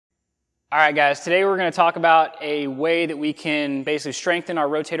All right, guys, today we're going to talk about a way that we can basically strengthen our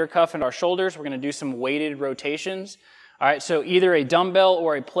rotator cuff and our shoulders. We're going to do some weighted rotations. All right, so either a dumbbell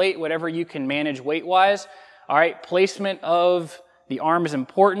or a plate, whatever you can manage weight-wise. All right, placement of the arm is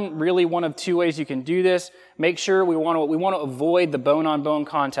important. Really one of two ways you can do this. Make sure we want to avoid the bone-on-bone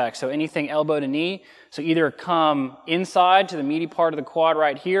contact, so anything elbow to knee. So either come inside to the meaty part of the quad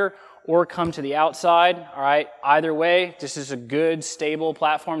right here, or come to the outside, all right? Either way, this is a good, stable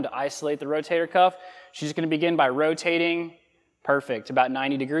platform to isolate the rotator cuff. She's gonna begin by rotating, perfect, about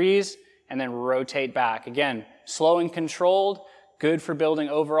 90 degrees, and then rotate back. Again, slow and controlled, good for building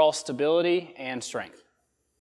overall stability and strength.